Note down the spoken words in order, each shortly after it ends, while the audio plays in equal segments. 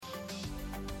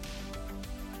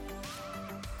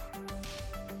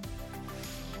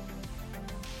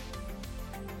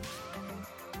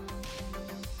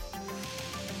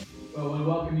Well, I want to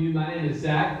welcome you. My name is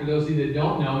Zach. For those of you that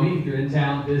don't know me, if you're in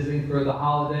town visiting for the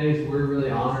holidays, we're really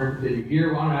honored that you're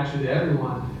here. We're honored actually that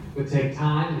everyone would take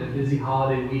time in a busy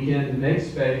holiday weekend to make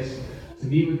space to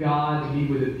meet with God, to meet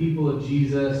with the people of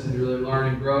Jesus, and to really learn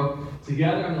and grow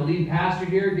together. I'm the lead pastor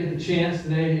here. Get the chance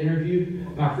today to interview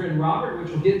my friend Robert, which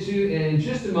we'll get to in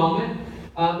just a moment.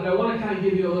 But I want to kind of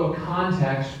give you a little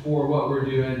context for what we're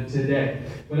doing today.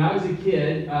 When I was a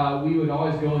kid, we would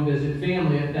always go and visit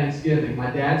family at Thanksgiving.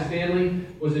 My dad's family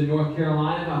was in North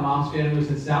Carolina. My mom's family was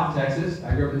in South Texas.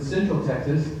 I grew up in Central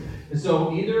Texas. And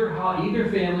so either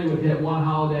family would hit one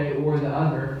holiday or the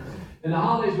other. And the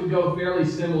holidays would go fairly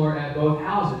similar at both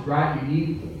houses, right? You'd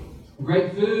eat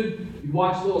great food, you'd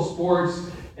watch little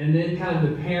sports, and then kind of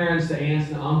the parents, the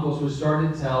aunts, and the uncles would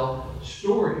start to tell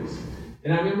stories.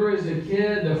 And I remember as a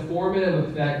kid, the formative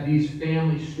effect these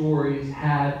family stories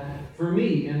had for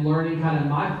me in learning kind of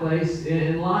my place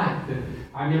in life. And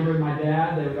I remember my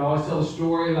dad, they would always tell a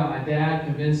story about my dad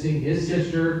convincing his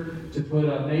sister to put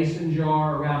a mason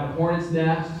jar around a hornet's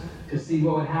nest to see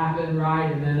what would happen,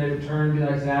 right? And then they would turn and be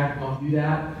like, Zach, don't do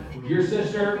that with your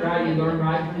sister, right? You learn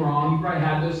right from wrong. You probably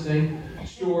had those same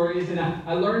stories. And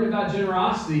I learned about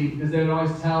generosity because they would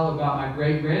always tell about my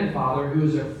great-grandfather, who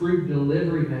was a fruit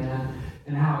delivery man,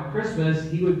 and how at Christmas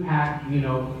he would pack,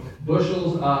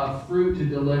 bushels of fruit to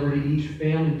deliver to each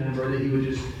family member that he would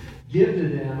just give to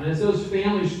them. And it's those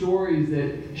family stories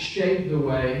that shape the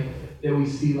way that we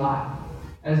see life.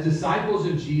 As disciples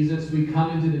of Jesus, we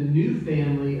come into the new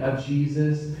family of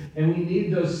Jesus, and we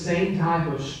need those same type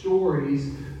of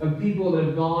stories of people that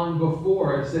have gone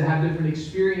before us, that have different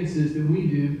experiences than we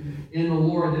do in the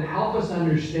Lord, that help us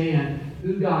understand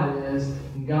who God is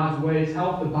and God's ways,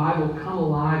 help the Bible come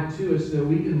alive to us so that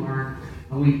we can learn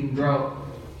and we can grow.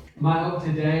 My hope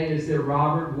today is that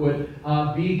Robert would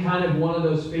be kind of one of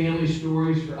those family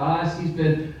stories for us. He's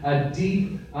been a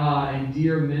deep and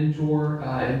dear mentor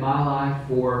in my life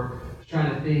for, I was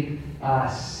trying to think,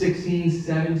 16,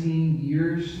 17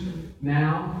 years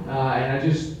now. And I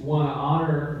just want to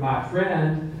honor my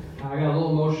friend. I got a little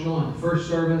emotional in the first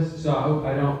service, so I hope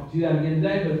I don't do that again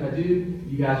today, but if I do,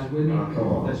 you guys are with me. Come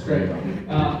on. That's great.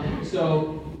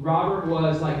 So Robert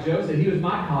was, like Joe said, he was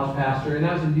my college pastor, and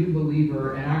I was a new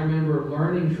believer, and I remember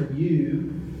learning from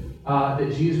you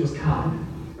that Jesus was kind.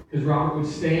 Because Robert would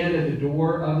stand at the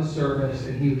door of the service,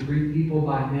 and he would greet people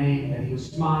by name, and he would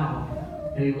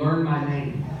smile, and he learned my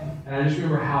name. And I just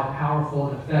remember how powerful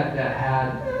an effect that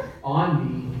had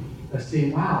on me, of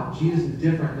seeing, wow, Jesus is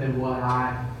different than what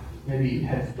I maybe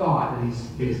had thought, and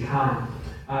he's kind.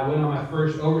 I went on my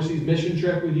first overseas mission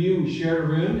trip with you. We shared a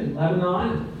room in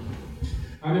Lebanon.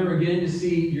 I remember getting to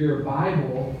see your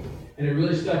Bible, and it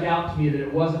really stuck out to me that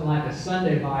it wasn't like a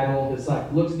Sunday Bible that's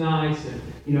like looks nice and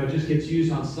it just gets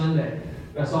used on Sunday.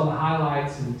 But I saw the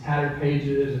highlights and tattered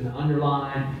pages and the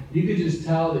underline. You could just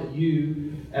tell that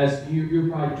you're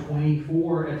probably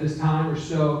 24 at this time or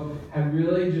so, have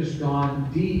really just gone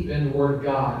deep in the Word of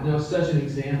God. And that was such an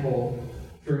example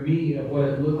for me of what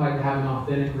it looked like to have an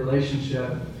authentic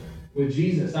relationship with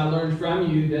Jesus. I learned from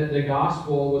you that the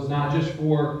gospel was not just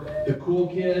for the cool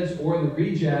kids or the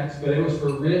rejects, but it was for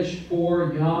rich,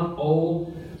 poor, young,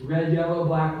 old, red, yellow,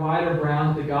 black, white, or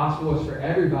brown. The gospel was for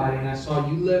everybody, and I saw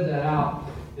you live that out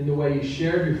in the way you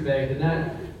shared your faith, and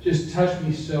that just touched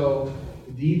me so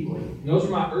deeply. And those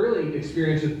were my early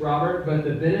experiences with Robert, but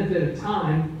the benefit of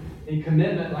time and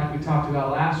commitment, like we talked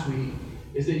about last week,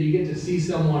 is that you get to see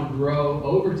someone grow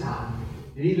over time.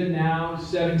 And even now,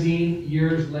 17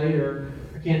 years later,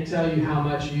 I can't tell you how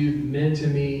much you've meant to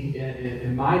me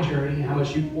in my journey, how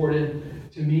much you poured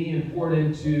into me and poured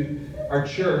into our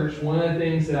church. One of the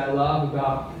things that I love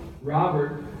about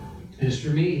Robert is,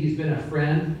 for me, he's been a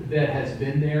friend that has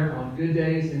been there on good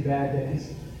days and bad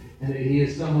days. And that he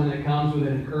is someone that comes with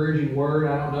an encouraging word.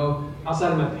 I don't know,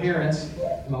 outside of my parents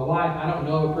and my wife, I don't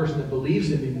know a person that believes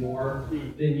in me more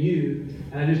than you.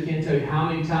 And I just can't tell you how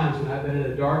many times when I've been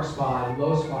in a dark spot, a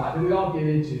low spot, that we all get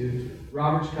into,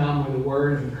 Robert's come with a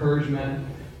word of encouragement,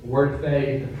 a word of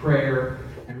faith, a prayer.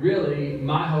 And really,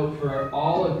 my hope for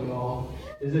all of y'all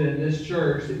is that in this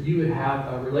church that you would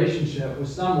have a relationship with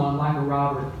someone like a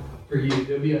Robert for you.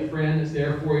 There'll be a friend that's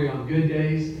there for you on good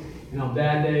days and on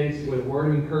bad days with a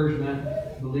word of encouragement,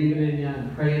 believing in you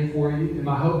and praying for you. And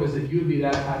my hope is that you would be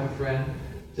that type of friend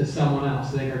to someone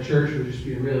else. I think our church would just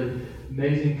be a really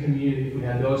amazing community if we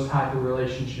had those type of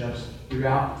relationships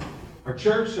throughout our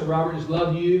church. So Robert, just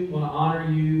love you, want to honor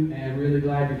you, and really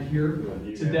glad you're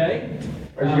here today.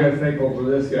 Are you guys thankful for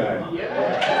this guy?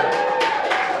 Yeah.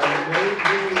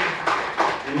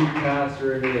 Any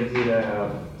pastor in AMT that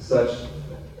have such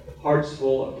hearts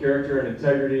full of character and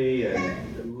integrity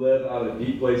and live out of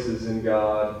deep places in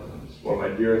God. one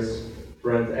of my dearest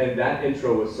friends, and that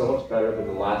intro was so much better than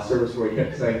the last service where he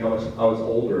kept saying how much I was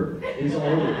older. He's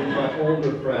older. He's my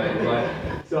older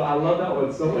friend. So I love that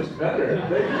one so much better.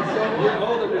 Thank you so much. You're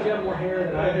older, but you have more hair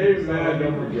than I do. Hey, man,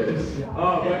 don't forget it.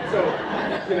 But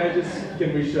so,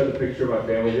 can we show the picture of my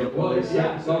family? You'll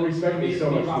respect me so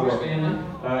much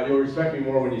more. You'll respect me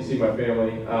more when you see my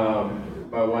family.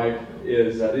 My wife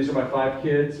is, these are my 5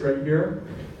 kids right here.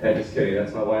 And just kidding,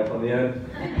 that's my wife on the end.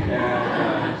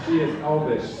 And she is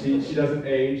elvish. She doesn't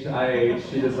age. I age.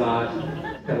 She does not.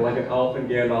 Kind of like an elf in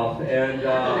Gandalf. And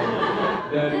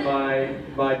then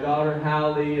my daughter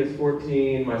Hallie is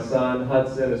 14. My son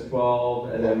Hudson is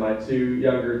 12. And then my 2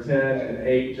 younger, 10 and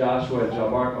 8, Joshua and John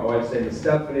Mark. My wife's name is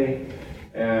Stephanie.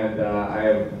 And I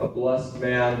am a blessed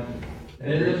man.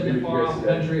 And it lives in the far off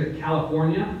country of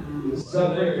California.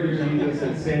 Suffering for Jesus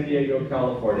in San Diego,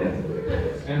 California.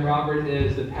 And Robert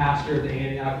is the pastor of the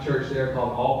Antioch church there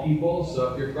called All People.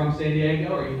 So if you're from San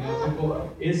Diego or you know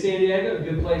people in San Diego, a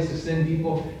good place to send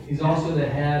people. He's also the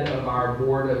head of our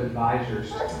board of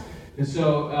advisors. And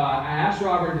so I asked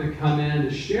Robert to come in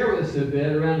to share with us a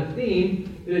bit around a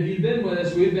theme that if you've been with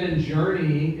us, we've been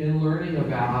journeying and learning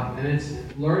about, and it's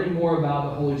learning more about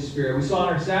the Holy Spirit. We saw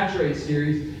in our Saturate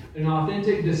series, an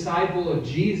authentic disciple of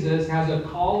Jesus has a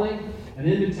calling, an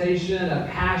invitation, a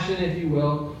passion, if you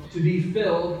will, to be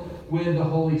filled with the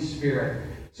Holy Spirit.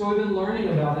 So we've been learning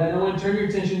about that. And I want to turn your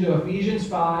attention to Ephesians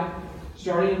 5,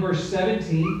 starting in verse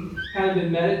 17. Kind of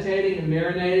been meditating and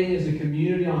marinating as a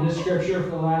community on this scripture for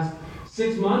the last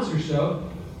 6 months or so.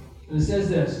 And it says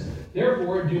this,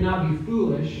 "Therefore, do not be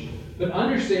foolish, but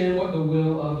understand what the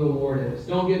will of the Lord is.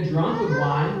 Don't get drunk with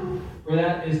wine, for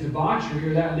that is debauchery,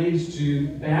 or that leads to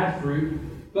bad fruit,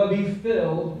 but be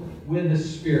filled with the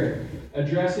Spirit,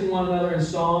 addressing one another in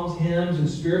psalms, hymns, and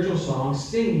spiritual songs,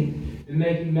 singing and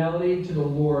making melody to the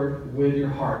Lord with your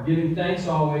heart, giving thanks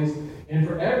always and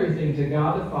for everything to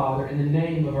God the Father in the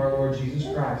name of our Lord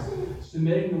Jesus Christ,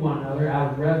 submitting to one another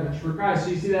out of reverence for Christ."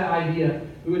 So you see that idea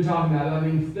we've been talking about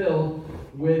being filled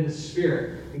with the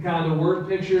Spirit. And kind of the word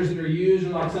pictures that are used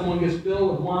are like someone gets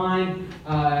filled with wine,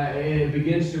 and it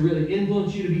begins to really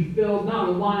influence you to be filled, not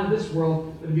with wine of this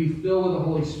world, but to be filled with the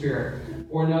Holy Spirit.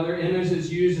 Or another image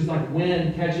that's used is like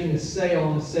wind catching a sail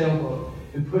on a sailboat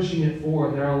and pushing it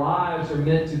forward. That our lives are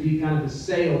meant to be kind of the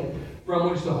sail from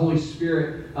which the Holy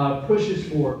Spirit pushes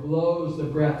forward, blows the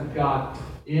breath of God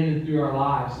in and through our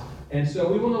lives. And so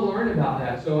we want to learn about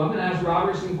that. So I'm going to ask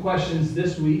Robert some questions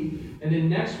this week. And then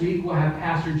next week, we'll have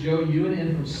Pastor Joe Ewan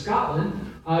in from Scotland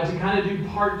to kind of do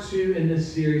part 2 in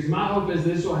this series. My hope is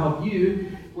this will help you,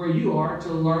 where you are, to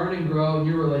learn and grow in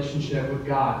your relationship with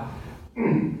God.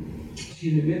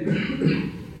 Excuse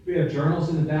me. We have journals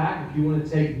in the back if you want to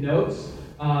take notes.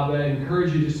 But I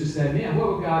encourage you just to say, man,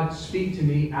 what would God speak to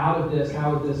me out of this?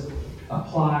 How would this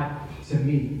apply to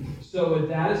me? So with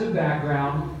that as a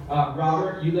background,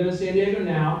 Robert, you live in San Diego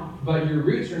now, but your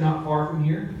roots are not far from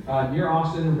here, near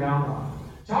Austin and Round Rock.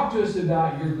 Talk to us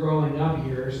about your growing up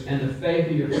years and the faith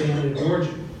of your family of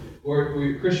origin. Were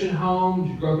you a Christian home?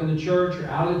 Did you grow up in the church or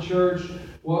out of the church?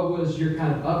 What was your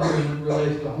kind of upbringing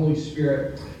related to the Holy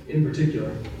Spirit in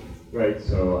particular? Right,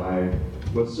 so I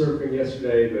was surfing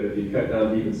yesterday, but if you cut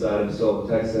down deep inside, I'm still a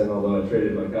Texan, although I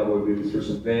traded my cowboy boots for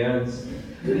some Vans.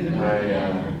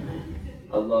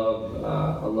 I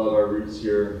love our roots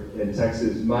here in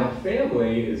Texas. My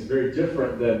family is very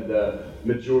different than the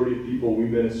majority of people we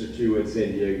minister to in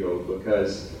San Diego,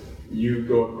 because you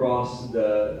go across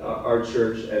our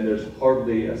church and there's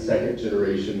hardly a second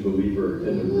generation believer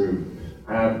in the room.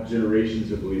 I have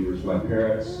generations of believers. My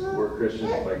parents were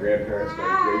Christians, my grandparents,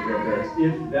 my great-grandparents.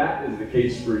 If that is the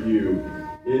case for you,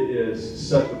 it is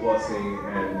such a blessing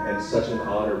and such an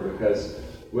honor, because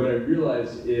what I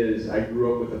realized is I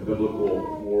grew up with a biblical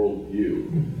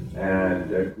worldview,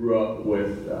 and I grew up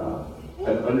with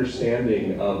an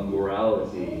understanding of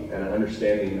morality and an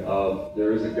understanding of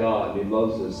there is a God and He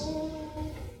loves us.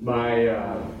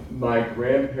 My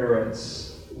grandparents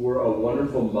were a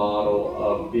wonderful model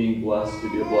of being blessed to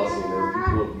be a blessing. They were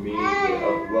people of means,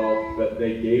 of wealth, but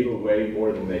they gave away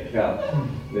more than they kept.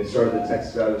 And they started the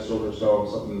Texas Valley Children's Home,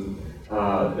 something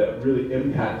that really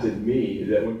impacted me,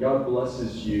 that when God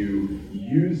blesses you,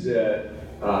 use it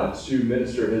to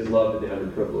minister His love to the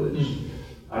underprivileged.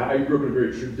 I grew up in a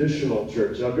very traditional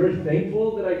church, and I'm very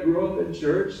thankful that I grew up in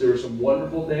church. There were some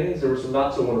wonderful things, there were some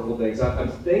not so wonderful things. I'm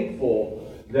thankful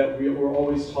that we were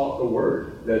always taught the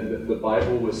Word, that the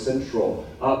Bible was central.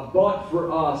 But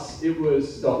for us, it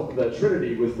was the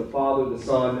Trinity was the Father, the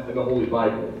Son, and the Holy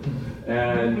Bible.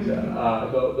 And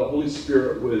the Holy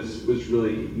Spirit was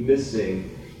really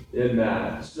missing in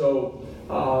that. So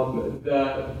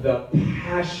the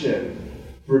passion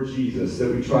for Jesus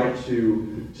that we try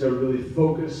to really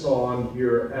focus on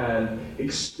here, and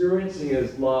experiencing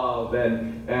His love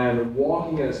and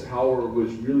walking in His power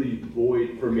was really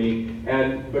void for me.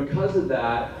 And because of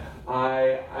that,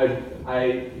 I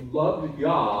loved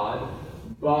God,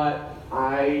 but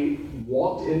I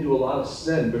walked into a lot of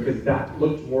sin because that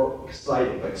looked more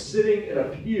exciting. Like sitting in a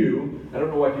pew, I don't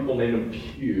know why people name them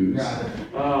pews,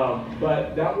 right.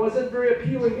 But that wasn't very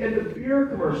appealing. And the beer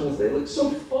commercials, they look so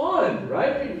fun,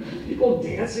 right? I mean, people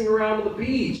dancing around on the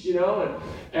beach,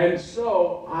 And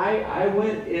so I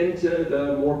went into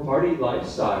the more party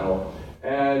lifestyle.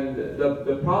 And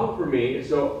the problem for me,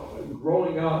 so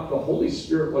growing up, the Holy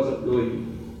Spirit wasn't really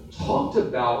talked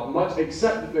about much,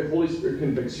 except that the Holy Spirit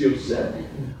convicts you of sin.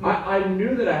 I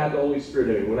knew that I had the Holy Spirit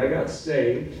in me. When I got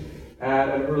saved at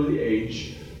an early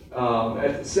age,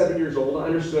 at 7 years old, I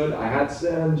understood I had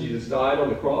sin. Jesus died on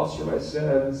the cross for my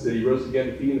sins, that He rose again,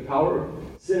 defeating the power of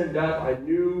sin and death. I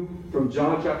knew from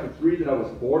John chapter 3 that I was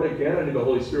born again. I knew the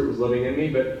Holy Spirit was living in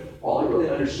me, but all I really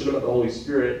understood about the Holy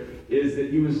Spirit is that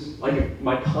He was like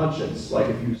my conscience. Like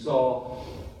if you saw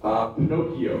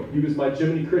Pinocchio, He was my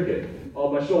Jiminy Cricket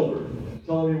on my shoulder,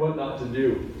 telling me what not to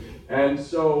do. And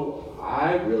so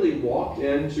I really walked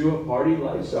into a party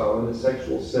lifestyle and the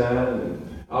sexual sin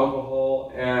and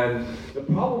alcohol. And the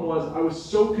problem was I was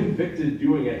so convicted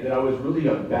doing it that I was really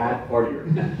a bad partier.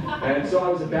 And so I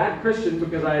was a bad Christian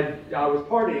because I was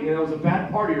partying, and I was a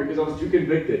bad partier because I was too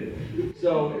convicted.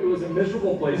 So it was a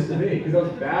miserable place to be because I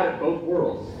was bad at both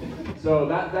worlds. So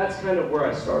that's kind of where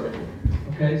I started.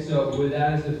 Okay, so with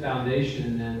that as the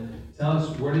foundation, then tell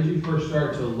us, where did you first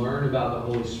start to learn about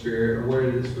the Holy Spirit, or where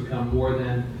did this become more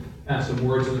than kind of some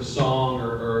words in a song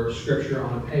or scripture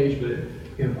on a page, but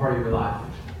it became a part of your life?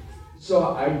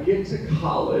 So I get to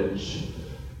college,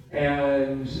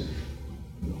 and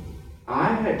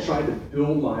I had tried to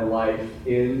build my life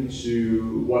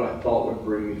into what I thought would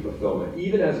bring me fulfillment,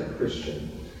 even as a Christian.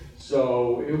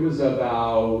 So it was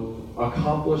about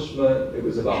accomplishment, it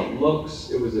was about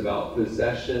looks, it was about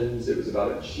possessions, it was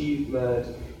about achievement,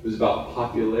 it was about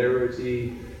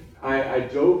popularity. I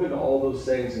dove into all those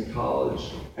things in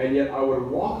college, and yet I would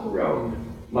walk around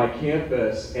my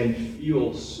campus and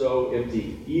feel so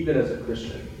empty, even as a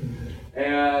Christian.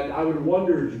 And I would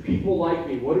wonder, do people like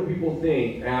me? What do people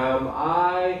think? Am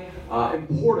I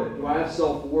important? Do I have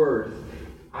self-worth?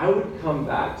 I would come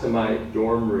back to my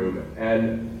dorm room,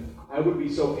 and I would be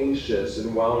so anxious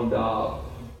and wound up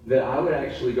that I would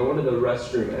actually go into the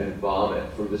restroom and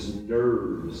vomit from just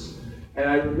nerves. And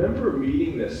I remember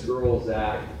meeting this girl,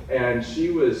 Zach, and she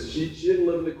didn't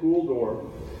live in the cool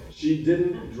dorm. She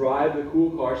didn't drive the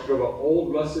cool car. She drove an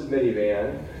old rusted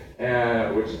minivan,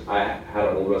 which I had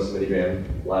an old rusted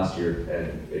minivan last year,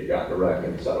 and it got in a wreck,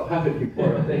 and so I don't have it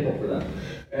anymore. I'm thankful for that.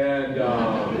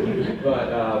 And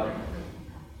but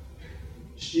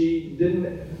she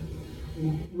didn't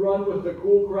run with the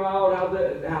cool crowd,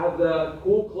 have the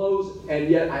cool clothes, and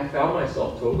yet I found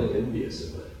myself totally envious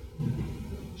of her.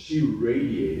 She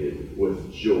radiated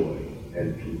with joy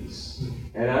and peace.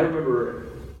 And I remember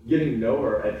getting to know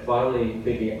her and finally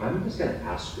thinking, I'm just going to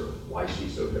ask her why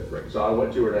she's so different. So I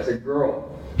went to her and I said, girl,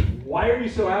 why are you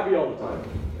so happy all the time?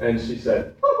 And she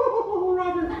said, oh,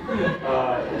 Robert.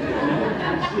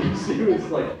 She was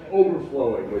like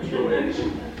overflowing with joy. And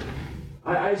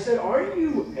I said, aren't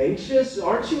you anxious?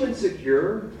 Aren't you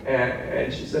insecure?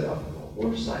 And she said, of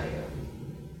course I am.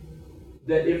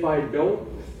 That if I don't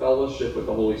fellowship with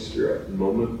the Holy Spirit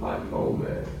moment by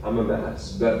moment, I'm a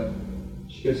mess. But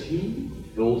she goes, He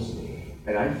fills me,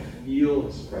 and I feel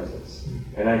His presence,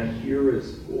 and I hear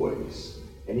His voice,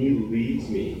 and He leads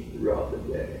me throughout the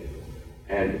day.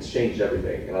 And it's changed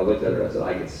everything. And I looked at her and I said,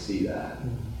 I can see that.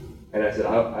 And I said,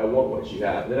 I want what you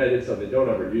have. And then I did something, don't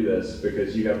ever do this,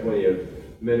 because you have plenty of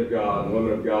men of God and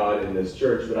women of God in this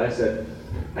church. But I said,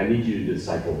 I need you to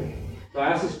disciple me. So I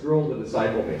asked this girl to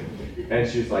disciple me. And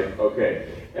she was like, okay.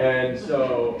 And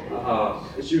so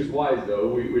she was wise, though.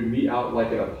 We would meet out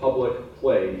like in a public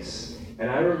place. And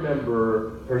I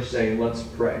remember her saying, let's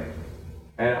pray.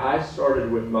 And I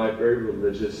started with my very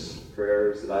religious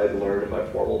prayers that I had learned in my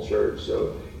formal church.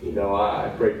 So,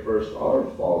 I prayed first, Our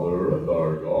Father and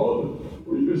our God,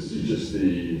 we beseech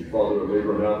thee, Father of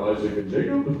Abraham, Isaac, and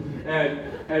Jacob.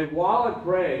 And while I'm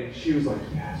praying, she was like,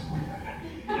 yes, Lord.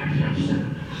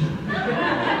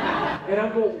 And I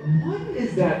go, what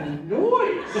is that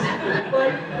noise?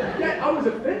 I was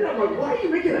offended. I'm like, why are you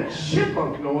making a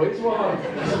chipmunk noise while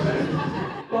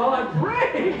I'm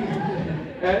praying?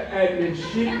 And then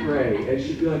she'd pray, and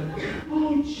she'd be like,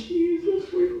 oh,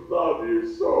 Jesus, we love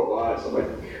you so much. I'm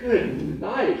like, good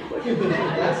night. Like,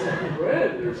 that's a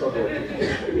friend or something.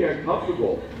 It made me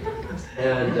uncomfortable.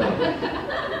 And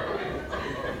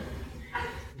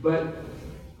but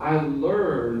I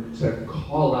learned to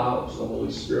call out to the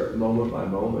Holy Spirit moment by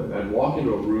moment. I'd walk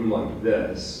into a room like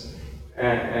this,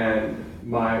 and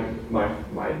my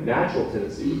natural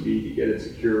tendency would be to get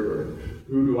insecure, and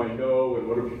who do I know, and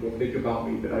what do people think about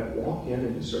me? But I'd walk in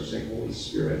and just start saying, Holy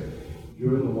Spirit,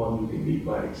 you're the one who can meet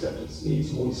my acceptance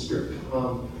needs. Holy Spirit,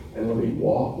 come and let me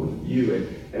walk with you.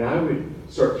 And I would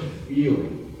start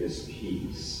feeling His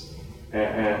peace.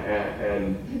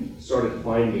 And started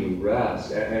finding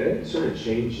rest, and it started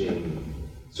changing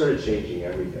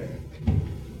everything.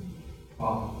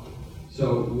 Wow.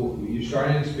 So you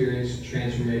started to experience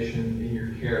transformation in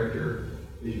your character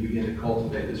as you begin to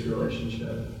cultivate this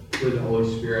relationship with the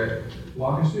Holy Spirit.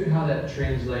 Walk us through how that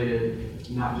translated,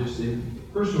 not just in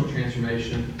personal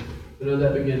transformation, but how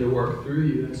that began to work through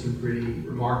you in some pretty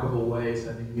remarkable ways.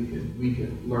 I think we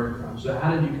could learn from. So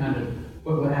how did you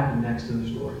what happened next in the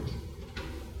story?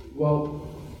 Well,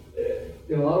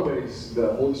 in a lot of ways,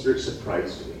 the Holy Spirit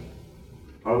surprised me.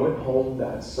 I went home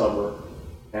that summer,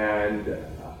 and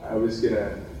I was going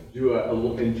to do a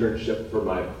little internship for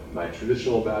my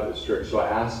traditional Baptist church. So I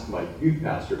asked my youth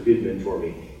pastor if he'd mentor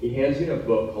me. He hands me a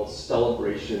book called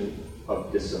Celebration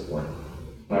of Discipline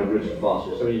by Richard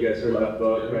Foster. Some of you guys heard that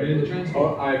book, right?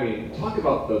 Oh, I mean, talk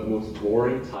about the most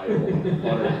boring title on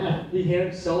earth. He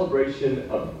handed Celebration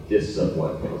of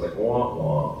Discipline. I was like, wah,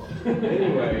 wah.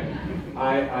 Anyway,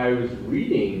 I was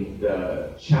reading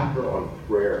the chapter on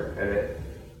prayer, and it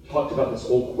talked about this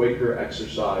old Quaker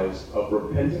exercise of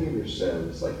repenting of your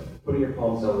sins, like putting your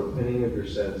palms down, repenting of your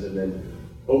sins, and then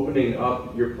opening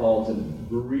up your palms and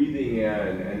breathing in,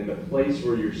 and in the place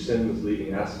where your sin was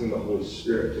leading, asking the Holy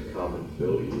Spirit to come and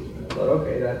fill you. And I thought,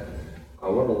 okay, I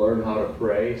want to learn how to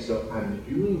pray, so I'm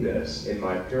doing this in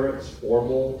my parents'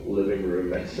 formal living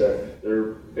room next to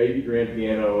their baby grand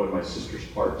piano and my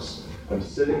sister's harps. I'm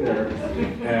sitting there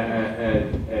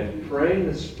and praying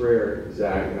this prayer,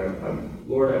 Zach, and I'm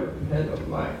Lord, I repent of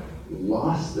my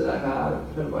lust that I've had, I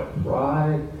repent of my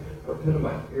pride, I repent of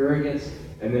my arrogance.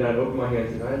 And then I'd open my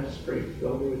hands and I'd just pray,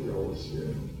 fill me with your Holy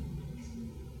Spirit. And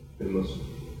the most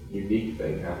unique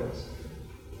thing happens.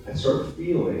 I start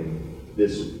feeling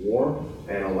this warmth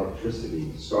and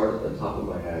electricity start at the top of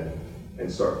my head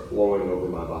and start flowing over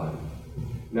my body.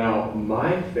 Now,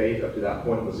 my faith up to that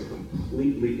point was a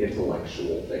completely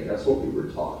intellectual thing. That's what we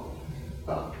were taught.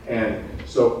 And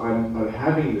so I'm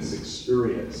having this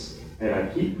experience, and I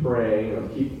keep praying, and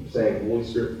I keep saying, Holy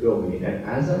Spirit, fill me. And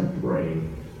as I'm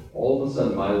praying, all of a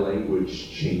sudden my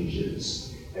language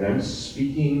changes, and I'm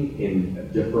speaking in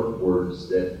different words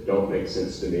that don't make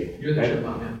sense to me. You're the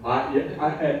chipmunk man.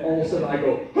 And all of a sudden I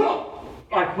go, huh!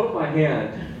 I put my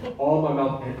hand on my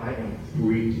mouth, and I am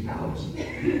freaked out.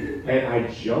 And I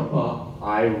jump up,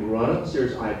 I run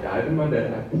upstairs, I dive in my bed,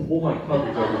 and I pull my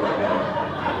covers over my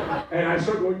head. And I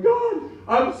start going, God,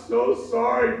 I'm so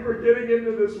sorry for getting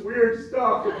into this weird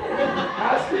stuff and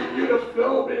asking you to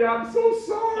fill me. I'm so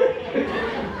sorry.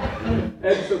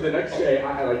 And so the next day,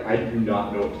 I do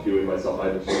not know what to do with myself.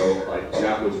 I just know,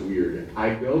 that was weird.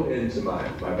 I go into my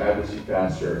Baptist youth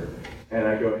pastor, and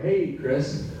I go, hey,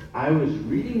 Chris, I was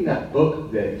reading that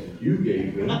book that you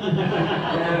gave me, and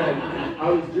I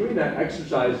was doing that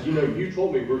exercise. You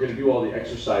told me we're going to do all the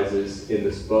exercises in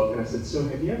this book, and I said, so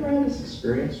have you ever had this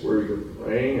experience where you're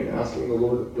praying and asking the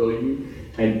Lord to fill you,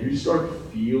 and you start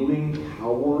feeling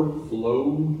power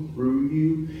flow through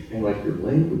you, and your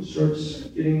language starts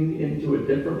getting into a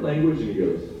different language? And he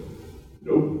goes,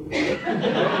 nope. And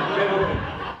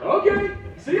I went, okay,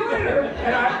 see you later.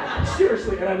 And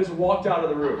I just walked out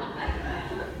of the room.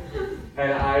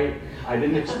 And I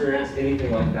didn't experience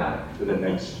anything like that for the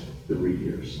next 3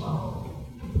 years. Wow.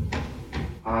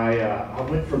 I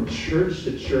went from church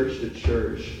to church to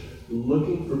church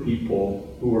looking for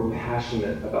people who were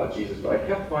passionate about Jesus. But I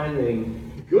kept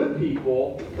finding good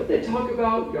people, but they talk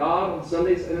about God on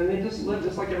Sundays, and then they just live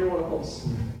just like everyone else,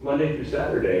 Monday through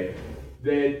Saturday.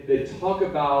 They talk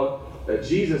about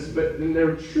Jesus, but then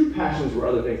their true passions were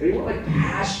other things. They weren't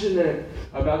passionate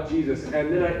about Jesus.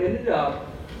 And then I ended up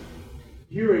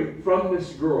hearing from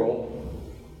this girl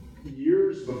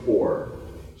years before.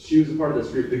 She was a part of this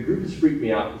group. The group just freaked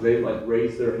me out because they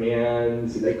raised their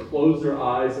hands and they closed their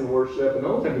eyes in worship. And the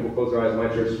only time people closed their eyes in my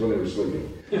church is when they were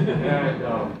sleeping. And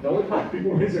the only time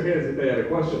people raised their hands is if they had a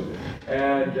question.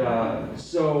 And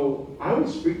so I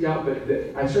was freaked out, but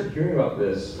I started hearing about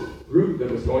this group that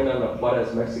was going on in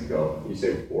Juarez, Mexico. You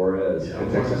say Juarez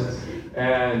in Texas.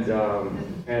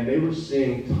 And they were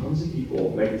seeing tons of people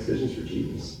make decisions for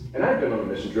Jesus. And I'd been on a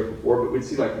mission trip before, but we'd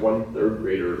see one third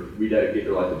grader rededicate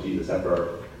their life to Jesus after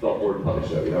our Felt Board puppet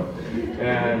show,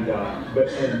 And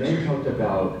they talked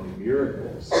about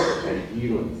miracles and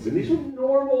healings. And these were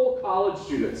normal college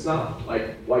students, not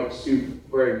like white suit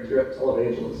wearing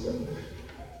televangelists.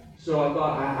 So I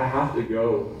thought, I have to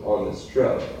go on this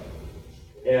trip.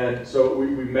 And so we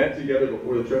met together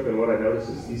before the trip, and what I noticed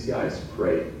is these guys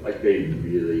prayed. Like, they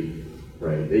really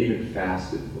prayed. They even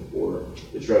fasted before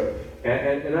the trip.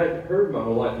 And I've heard my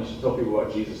whole life, you should tell people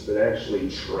about Jesus, but they actually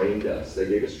trained us. They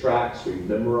gave us tracts, we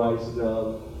memorized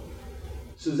them.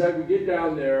 So Zach, we get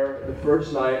down there the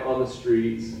first night on the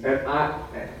streets, and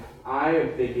I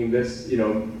am thinking this,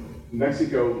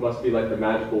 Mexico must be like the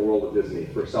magical world of Disney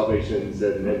for salvations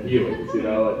and healings,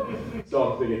 And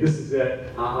so I'm thinking, this is it.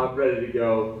 I'm ready to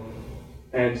go.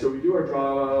 And so we do our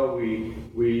drama.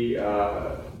 We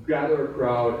gather a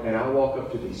crowd, and I walk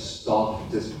up to these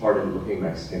softest-hearted-looking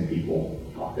Mexican people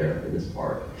out there in this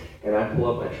park. And I pull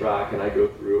up my track, and I go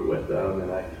through it with them,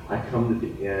 and I come to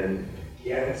the end.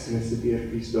 Yes, Mississippi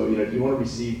Cristo, do you want to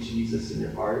receive Jesus in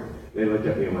your heart? And they look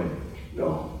at me and I'm like,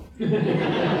 no.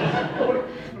 I'm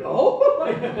like, no?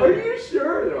 Like, are you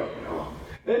sure? They're like, no.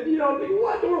 And I'm thinking,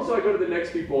 what in the world? So I go to the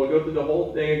next people, I go through the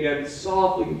whole thing again,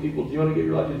 soft-looking people, do you want to give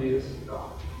your life to Jesus?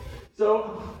 No.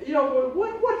 So,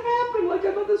 what happened? Like,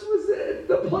 I thought this was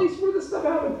the place where this stuff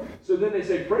happened. So then they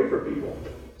say, pray for people.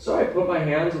 So I put my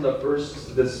hands on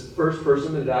this first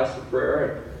person that asked for prayer,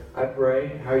 and I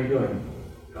pray, how are you doing?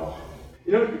 No.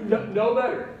 No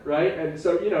better, right? And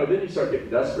so, then you start getting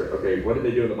desperate. Okay, what did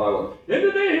they do in the Bible? In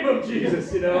the name of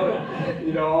Jesus,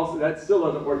 also that still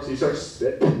doesn't work. So you start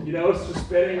spitting, just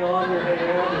spitting on your hand.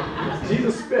 And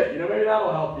Jesus spit, maybe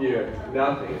that'll help you.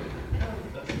 Nothing.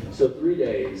 So 3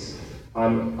 days,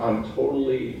 I'm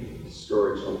totally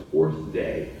discouraged. On the 4th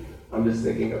day, I'm just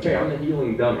thinking, okay, I'm the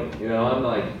healing dummy. I'm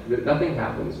like, nothing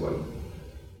happens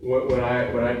when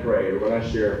I pray or when I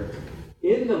share.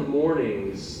 In the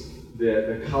mornings,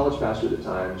 the college pastor at the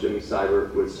time, Jimmy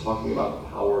Seibert, was talking about the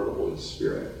power of the Holy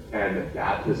Spirit and the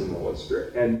baptism of the Holy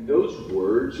Spirit. And those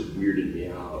words weirded me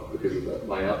out because of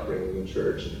my upbringing in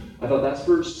church. I thought that's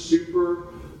for super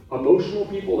emotional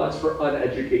people, that's for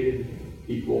uneducated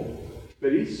people.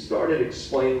 But he started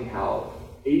explaining how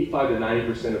 85 to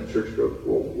 90% of church growth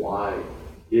worldwide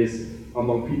is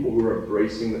among people who are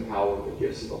embracing the power and the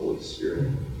gifts of the Holy Spirit.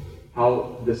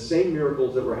 How the same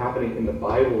miracles that were happening in the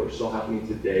Bible are still happening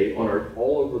today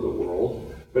all over the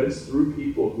world, but it's through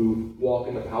people who walk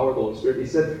in the power of the Holy Spirit. He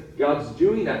said God's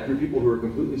doing that through people who are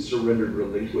completely surrendered,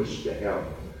 relinquished to Him.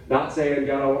 Not saying,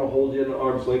 God, I want to hold you in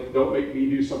arm's length, don't make me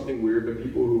do something weird, but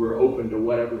people who are open to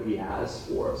whatever He has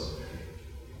for us.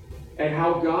 And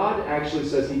how God actually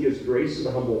says He gives grace to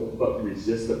the humble, but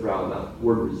resists the proud. That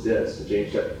word resist, in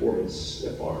James chapter 4, means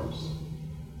stiff arms.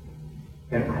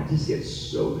 And I just get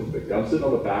so convicted. I'm sitting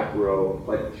on the back row,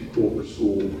 like too cool for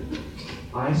school.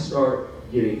 I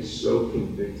start getting so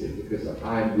convicted because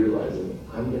I'm realizing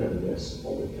I'm going to miss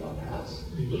all that God has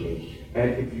for me.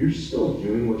 And if you're still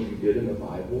doing what you did in the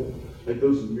Bible, like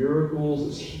those miracles,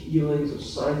 those healings,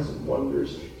 those signs and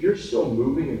wonders, if you're still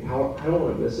moving in power, I don't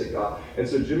want to miss it, God. And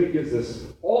so Jimmy gives this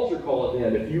altar call at the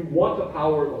end. If you want the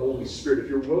power of the Holy Spirit, if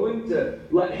you're willing to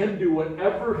let Him do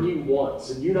whatever He wants,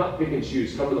 and you not pick and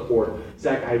choose, come to the fore.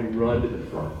 Zach, I run to the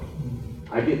front.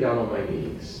 I get down on my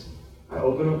knees. I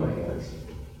open up my hands.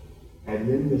 And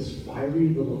then this fiery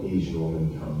little Asian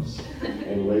woman comes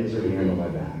and lays her hand on my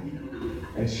back.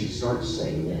 And she starts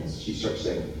saying this. She starts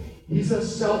saying, He's a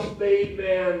self-made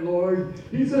man, Lord.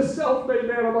 He's a self-made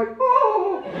man. I'm like,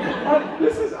 oh! I'm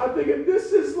thinking,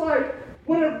 this is like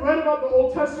what I've read about the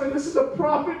Old Testament. This is a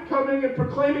prophet coming and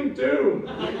proclaiming doom.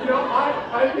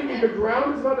 I'm thinking the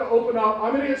ground is about to open up.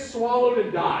 I'm going to get swallowed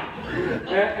and die.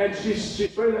 And she's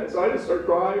saying that, so I just start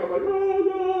crying. I'm like,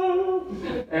 oh,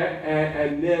 no.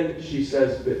 And then she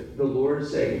says, but the Lord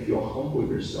is saying, if you'll humble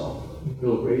yourself,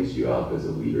 He'll raise you up as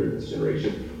a leader in this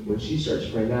generation. When she starts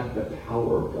praying that, the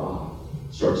power of God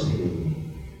starts hitting me.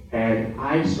 And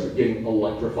I start getting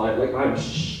electrified, like I'm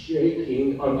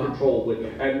shaking uncontrollably.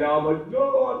 And now I'm like,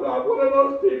 no, I'm not one of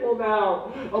those people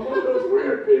now. I'm one of those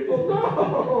weird people,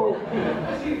 no.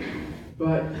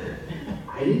 But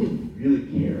I didn't really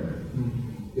care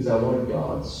because I wanted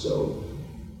God so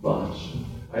much.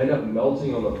 I ended up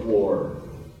melting on the floor,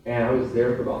 and I was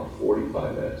there for about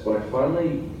 45 minutes. When I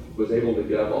finally was able to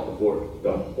get up off the floor,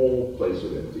 the whole place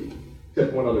was empty.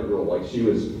 Except one other girl, like she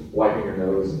was wiping her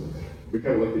nose. We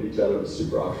kind of looked at each other, it was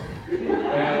super awkward.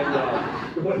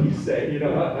 And what do you say?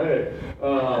 Hey.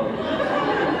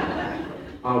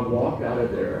 I walked out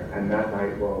of there, and that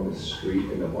night we're on the street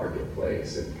in the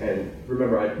marketplace. And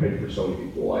remember, I'd prayed for so many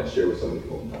people, I'd share with so many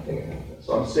people, nothing had happened.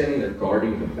 So I'm standing there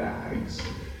guarding the bags,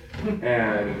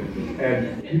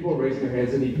 and people are raising their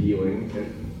hands and need healing,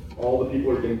 and all the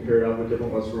people are getting paired up with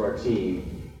different ones from our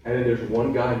team. And then there's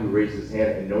one guy who raises his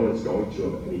hand and no one's going to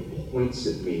him, and he points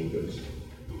at me and goes,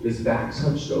 his back's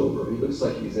hunched over. He looks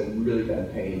like he's in really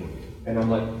bad pain. And I'm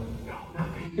like, no,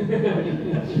 not me.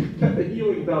 You've got the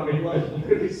healing about me. Like, you're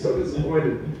going to be so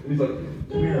disappointed. And he's like,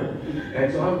 come here.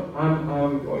 And so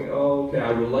I'm going, oh, okay.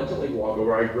 I reluctantly walk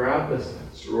over. I grab this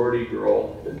sorority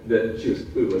girl that she was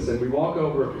clueless. And we walk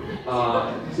over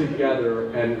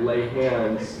together and lay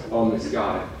hands on this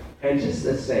guy. And just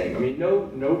the same. I mean, no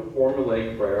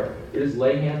formulaic prayer. You just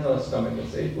lay hands on his stomach and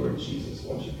say, Lord Jesus,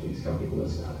 won't you please come heal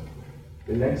this guy?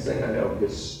 The next thing I know,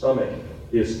 his stomach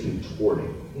is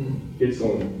contorting. It's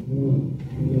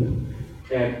going,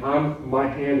 and my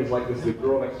hand is like this. The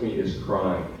girl next to me is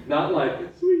crying. Not like,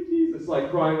 sweet Jesus,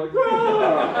 like crying like,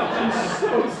 ah! She's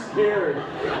so scared.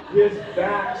 His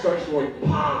back starts going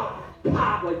pop,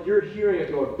 pop, like you're hearing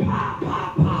it going pop,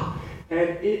 pop, pop.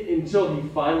 And until he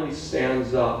finally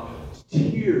stands up,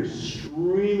 tears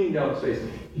streaming down his face.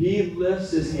 He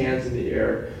lifts his hands in the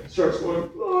air, starts going,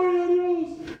 Gloria a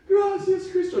Dios,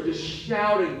 gracias Cristo, just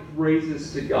shouting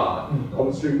praises to God on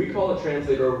the street. We call a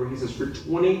translator over. He says, for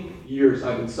 20 years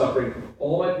I've been suffering.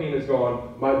 All my pain is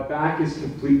gone. My back is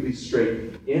completely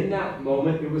straight. In that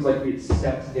moment, it was like we had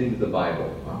stepped into the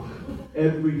Bible.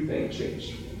 Everything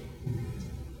changed.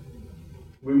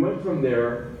 We went from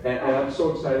there, and I'm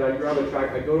so excited. I grab a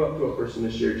tract. I go up to a person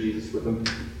to share Jesus with them.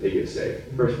 They get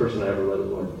saved. First person I ever led the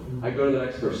Lord. I go to the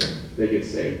next person. They get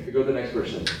saved. I go to the next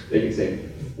person. They get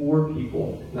saved. 4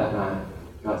 people that night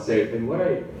got saved. And what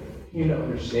I came to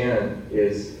understand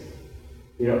is,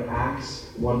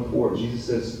 Acts 1:4, Jesus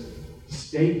says,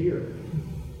 stay here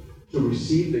to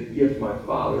receive the gift my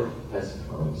Father has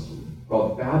promised you.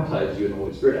 I'll baptize you in the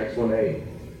Holy Spirit. Acts 1:8.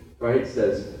 Right, it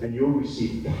says, and you'll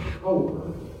receive power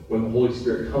when the Holy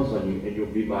Spirit comes on you, and you'll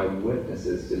be my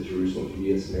witnesses to Jerusalem,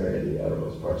 Judea, Samaria, and the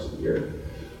uttermost parts of the earth.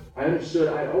 I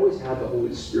understood, I'd always had the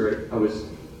Holy Spirit. I was,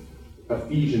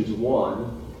 Ephesians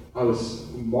 1, I was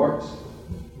marked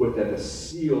with the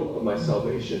seal of my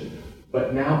salvation.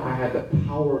 But now I had the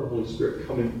power of the Holy Spirit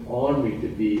coming on me to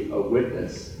be a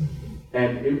witness.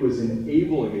 And it was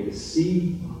enabling me to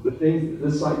see the things the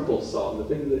disciples saw, the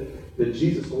things that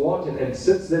Jesus walked in. And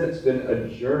since then, it's been a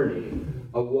journey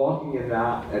of walking in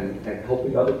that and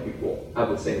helping other people have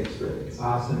the same experience.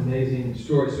 Awesome, amazing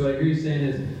story. So what I hear you saying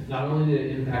is not only did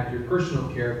it impact your personal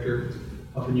character,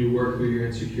 helping you work through your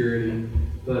insecurity,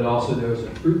 but also there was a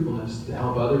fruitfulness to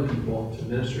help other people, to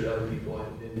minister to other people,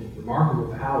 and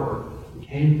remarkable power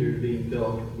came through being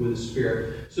filled with the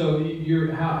Spirit. So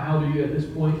you're how old are you at this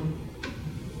point?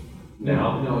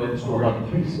 Now? No, in the story.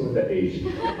 Thanks for the age.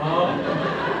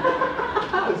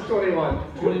 I was 21.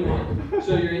 21.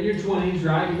 So you're in your 20s,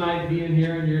 right? You might be in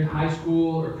here and you're in high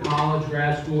school or college,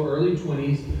 grad school, early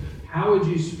 20s. How would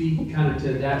you speak kind of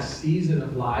to that season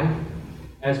of life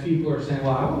as people are saying,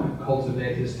 well, I want to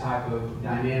cultivate this type of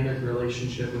dynamic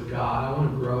relationship with God. I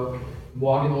want to grow,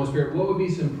 walk in the Holy Spirit. What would be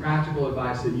some practical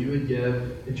advice that you would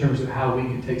give in terms of how we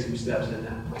can take some steps in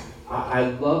that? I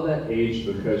love that age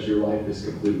because your life is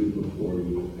completely before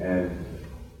you. And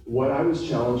what I was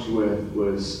challenged with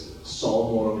was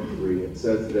Psalm 103. It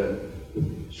says that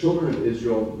the children of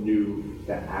Israel knew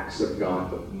the acts of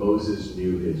God, but Moses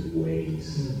knew his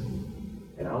ways.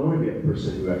 And I want to be a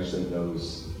person who actually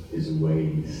knows his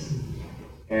ways.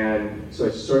 And so I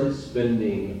started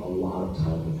spending a lot of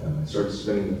time with him. I started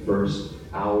spending the first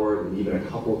hour and even a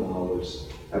couple of hours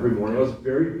every morning. I was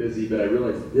very busy, but I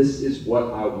realized this is what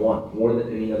I want more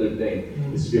than any other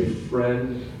thing, is to be a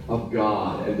friend of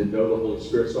God and to know the Holy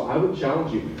Spirit. So I would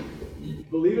challenge you,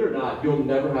 believe it or not, you'll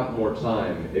never have more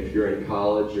time if you're in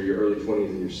college or your early 20s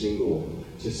and you're single,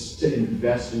 just to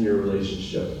invest in your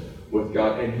relationship with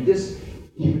God. And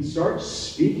he would start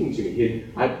speaking to me.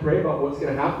 I'd pray about what's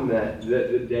going to happen that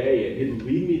day, and he'd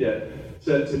lead me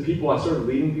to people. I started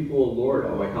leading people to the Lord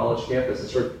on my college campus. I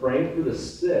started praying for the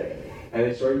sick, and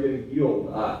they started getting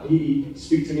healed. He'd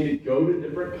speak to me to go to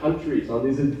different countries on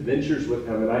these adventures with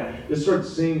him, and I just started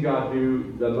seeing God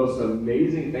do the most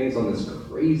amazing things on this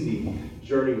crazy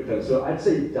journey with him. So I'd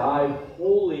say dive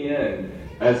wholly in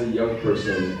as a young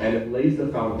person, and it lays the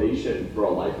foundation for a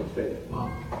life of faith.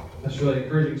 Wow. That's really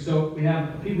encouraging. So we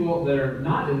have people that are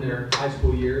not in their high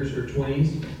school years or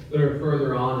 20s, but are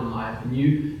further on in life. And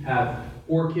you have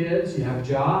 4 kids, you have a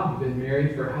job, you've been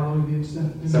married for how long have you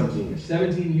been? 17 years.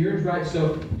 17 years, right?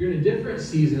 So you're in a different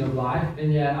season of life,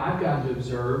 and yet I've gotten to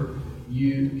observe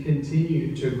you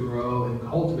continue to grow and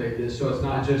cultivate this. So it's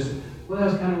not just, well,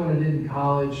 that's kind of what I did in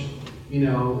college,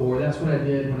 or that's what I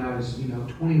did when I was,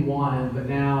 21, but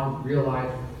now real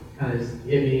life kind of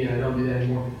hit me and I don't do that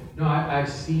anymore. No, I've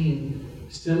seen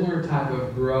similar type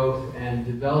of growth and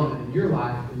development in your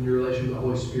life, in your relation with the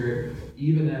Holy Spirit,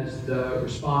 even as the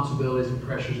responsibilities and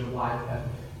pressures of life have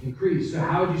increased. So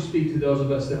how would you speak to those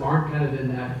of us that aren't kind of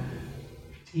in that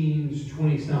teens,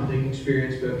 20-something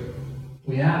experience, but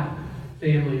we have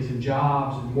families and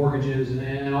jobs and mortgages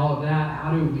and all of that?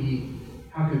 How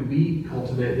could we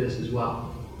cultivate this as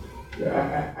well?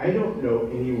 I don't know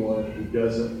anyone who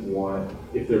doesn't want,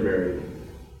 if they're married,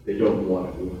 they don't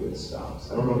want to be a good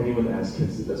spouse. I don't know anyone that has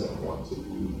kids that doesn't want to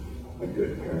be a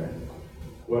good parent.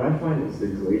 What I find is the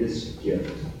greatest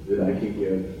gift that I can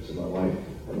give to my wife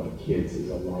and my kids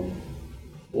is a life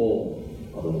full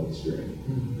of the Holy Spirit.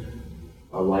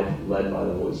 A life led by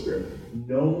the Holy Spirit.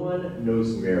 No one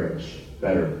knows marriage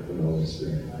better than the Holy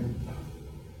Spirit.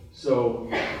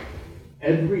 So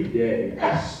every day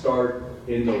I start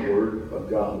in the Word of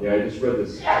God. I just read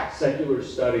this secular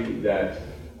study that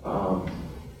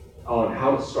on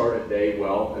how to start a day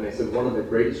well, and they said one of the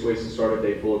greatest ways to start a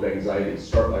day full of anxiety is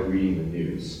start by reading the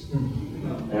news.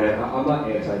 And I'm not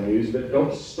anti-news, but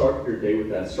don't start your day with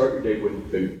that. Start your day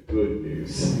with the good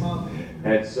news.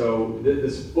 And so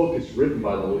this book is written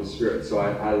by the Holy Spirit, so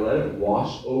I let it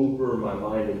wash over my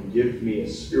mind and give me a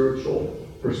spiritual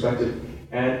perspective.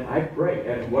 And I pray.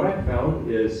 And what I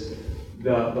found is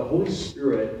the Holy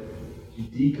Spirit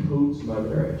decodes my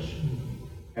marriage.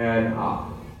 And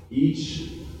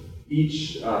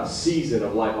each season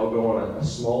of life, I'll go on a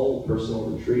small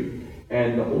personal retreat,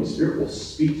 and the Holy Spirit will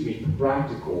speak to me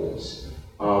practicals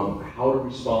of how to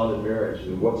respond in marriage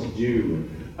and what to do.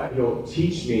 He'll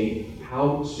teach me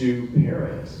how to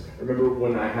parent. I remember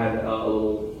when I had a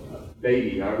little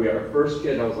baby, we had our first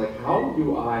kid, and I was like, how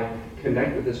do I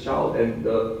connect with this child? And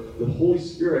the Holy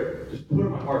Spirit just put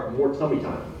in my heart more tummy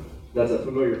time. That's a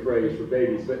familiar phrase for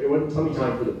babies, but it wasn't tummy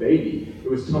time for the baby. It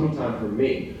was tummy time for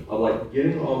me, of like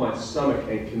getting on my stomach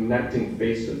and connecting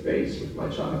face to face with my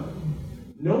child.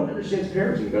 No one understands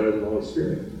parenting better than the Holy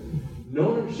Spirit. No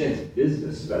one understands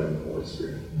business better than the Holy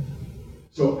Spirit.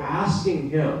 So asking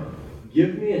Him,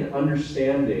 give me an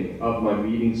understanding of my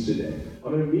meetings today.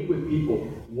 I'm going to meet with people.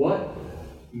 What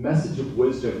message of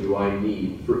wisdom do I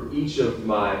need for each of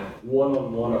my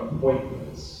one-on-one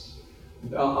appointments?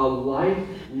 A life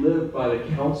lived by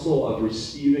the counsel of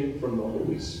receiving from the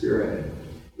Holy Spirit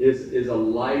is a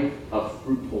life of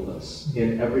fruitfulness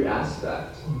in every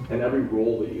aspect and every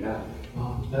role that you have.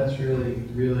 Well, that's really,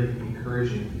 really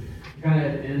encouraging. Kind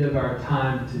of at the end of our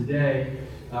time today,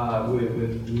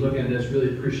 with looking at this,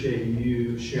 really appreciate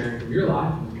you sharing from your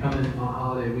life and coming on a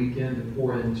holiday weekend to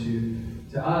pour into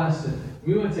us. And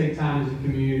we want to take time as a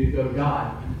community to go to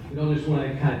God. We don't just want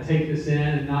to kind of take this in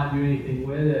and not do anything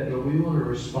with it, but we want to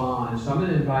respond. So I'm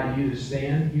going to invite you to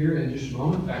stand here in just a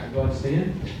moment. In fact, go ahead and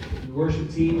stand. The worship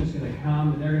team is going to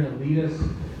come, and they're going to lead us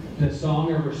in a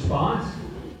song of response.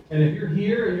 And if you're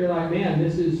here and you're like, man,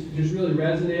 this is just really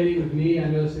resonating with me, I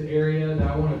know it's an area that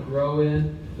I want to grow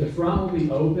in, the front will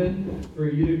be open for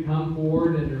you to come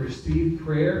forward and to receive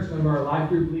prayer. Some of our life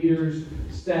group leaders,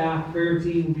 staff, prayer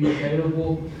team will be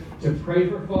available to pray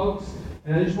for folks.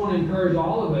 And I just want to encourage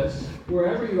all of us,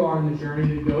 wherever you are in the journey,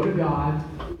 to go to God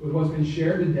with what's been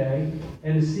shared today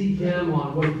and to seek Him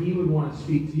on what He would want to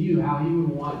speak to you, how He would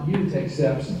want you to take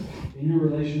steps in your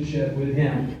relationship with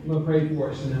Him. I'm going to pray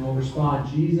for us and then we'll respond.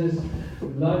 Jesus, we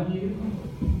love you.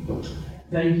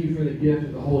 Thank you for the gift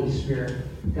of the Holy Spirit,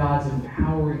 God's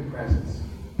empowering presence.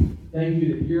 Thank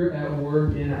you that you're at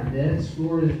work in our midst,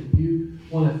 Lord, and you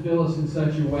want to fill us in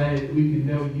such a way that we can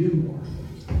know you more,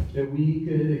 that we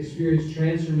could experience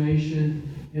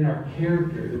transformation in our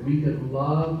character, that we could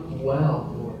love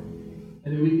well, Lord,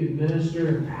 and that we could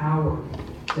minister in power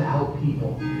to help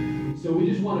people. So we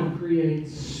just want to create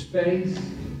space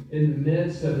in the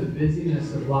midst of the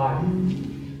busyness of life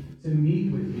to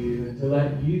meet with you and to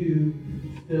let you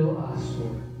fill us,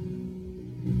 Lord.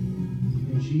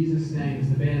 In Jesus' name, as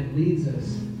the band leads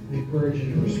us, we encourage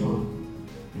you to respond.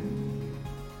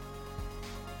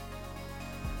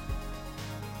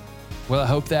 Well, I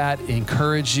hope that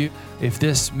encouraged you. If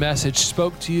this message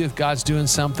spoke to you, if God's doing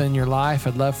something in your life,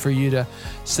 I'd love for you to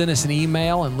send us an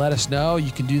email and let us know.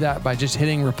 You can do that by just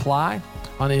hitting reply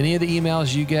on any of the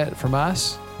emails you get from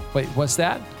us. Wait, what's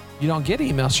that? You don't get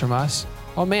emails from us?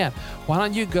 Oh man, why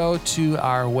don't you go to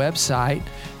our website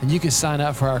and you can sign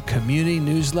up for our community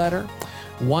newsletter.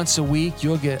 Once a week,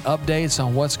 you'll get updates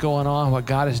on what's going on, what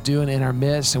God is doing in our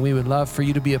midst, and we would love for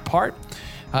you to be a part.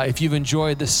 If you've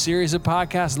enjoyed this series of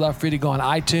podcasts, I'd love for you to go on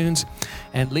iTunes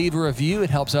and leave a review. It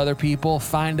helps other people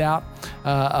find out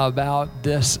about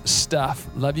this stuff.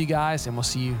 Love you guys, and we'll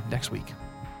see you next week.